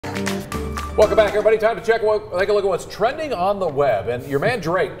Welcome back, everybody. Time to take a look at what's trending on the web. And your man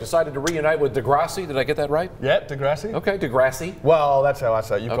Drake decided to reunite with Degrassi. Did I get that right? Yeah, Degrassi. Okay, Degrassi. Well, that's how I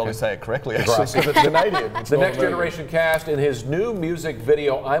say it. You probably say it correctly, actually, because it's Canadian. It's the Next Generation cast in his new music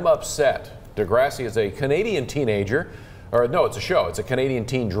video, I'm Upset. Degrassi is a Canadian teenager. Or no, it's a show. It's a Canadian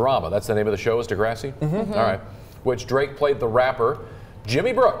teen drama. That's the name of the show, is Degrassi? Mm-hmm. All right. Which Drake played the rapper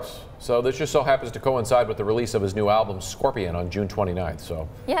Jimmy Brooks. So this just so happens to coincide with the release of his new album, Scorpion, on June 29th. So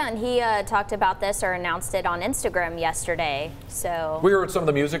yeah, and he talked about this or announced it on Instagram yesterday. So we heard some of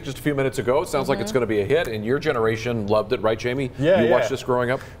the music just a few minutes ago. It sounds like it's going to be a hit, and your generation loved it, right, Jamie? Yeah, you watched this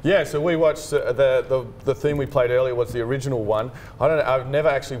growing up? Yeah, so we watched the theme we played earlier was the original one. I don't know, I've never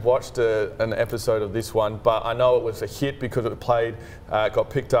actually watched an episode of this one, but I know it was a hit because it played,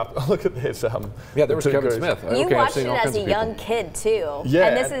 got picked up. Look at this. Yeah, there was Kevin Smith. You watched it as a young kid too. Yeah,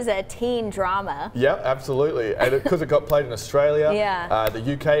 and this is a teen drama. Yeah, absolutely. And because it got played in Australia, yeah.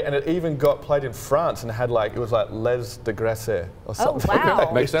 The UK, and it even got played in France and had like, it was like Les Degrassi or something. Oh, wow.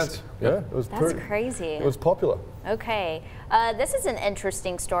 That makes sense. Yeah, it was That's crazy. It was popular. Okay, this is an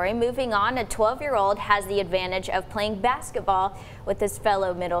interesting story. Moving on, a 12-year-old has the advantage of playing basketball with his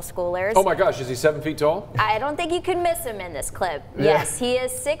fellow middle schoolers. Oh my gosh, is he 7 feet tall? I don't think you can miss him in this clip. Yeah. Yes, he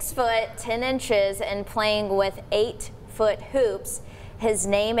is 6 foot 10 inches and playing with 8-foot hoops. His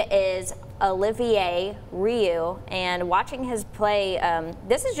name is Olivier Ryu, and watching his play,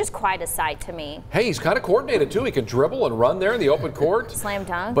 this is just quite a sight to me. Hey, he's kind of coordinated too. He can dribble and run there in the open court. Slam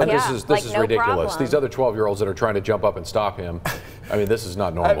dunk. But yeah, this is no ridiculous. problem. These other 12-year-olds that are trying to jump up and stop him. I mean, this is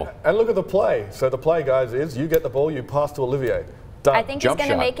not normal. And look at the play. So the play, guys, is you get the ball, you pass to Olivier. Done. I think he's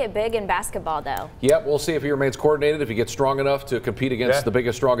going to make it big in basketball, though. Yep, we'll see if he remains coordinated, if he gets strong enough to compete against the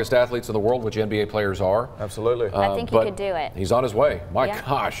biggest, strongest athletes in the world, which NBA players are. Absolutely. I think he could do it. He's on his way. My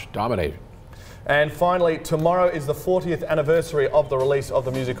gosh, dominated. And finally, tomorrow is the 40th anniversary of the release of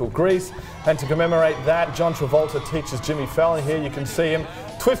the musical Grease. And to commemorate that, John Travolta teaches Jimmy Fallon here. You can see him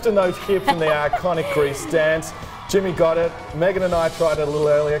twisting those hips in the iconic Grease dance. Jimmy got it. Megan and I tried it a little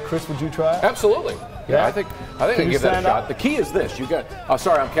earlier. Chris, would you try it? Absolutely. Yeah, I think I can give that a shot. Up? The key is this. You got. Oh,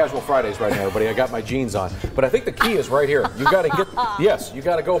 sorry, I'm Casual Fridays right now, everybody. I got my jeans on, but I think the key is right here. You got to get. Yes, you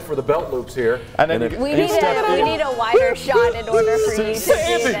got to go for the belt loops here. And then we need a wider shot in order for you to do this.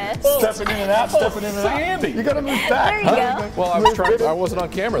 Stepping in and out, stepping in and out. Sandy, you got to move back. There you go. Well, I was trying. I wasn't on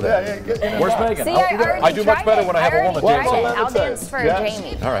camera there. Where's Megan? See, I do much better when I have a woman dancing. I'll dance for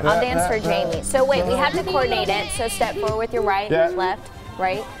Jamie. All right. I'll dance for Jamie. So wait, we have to coordinate it. So step forward with your right, left.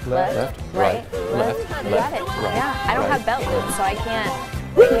 Right, left, right, left. You got it. Right, yeah, I don't have belt loops, so I can't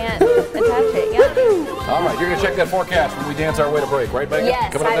attach it. Yeah. All right, you're gonna check that forecast when we dance our way to break, right, Megan?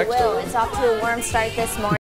 Yes, Coming up I next? will. It's off to a warm start this morning.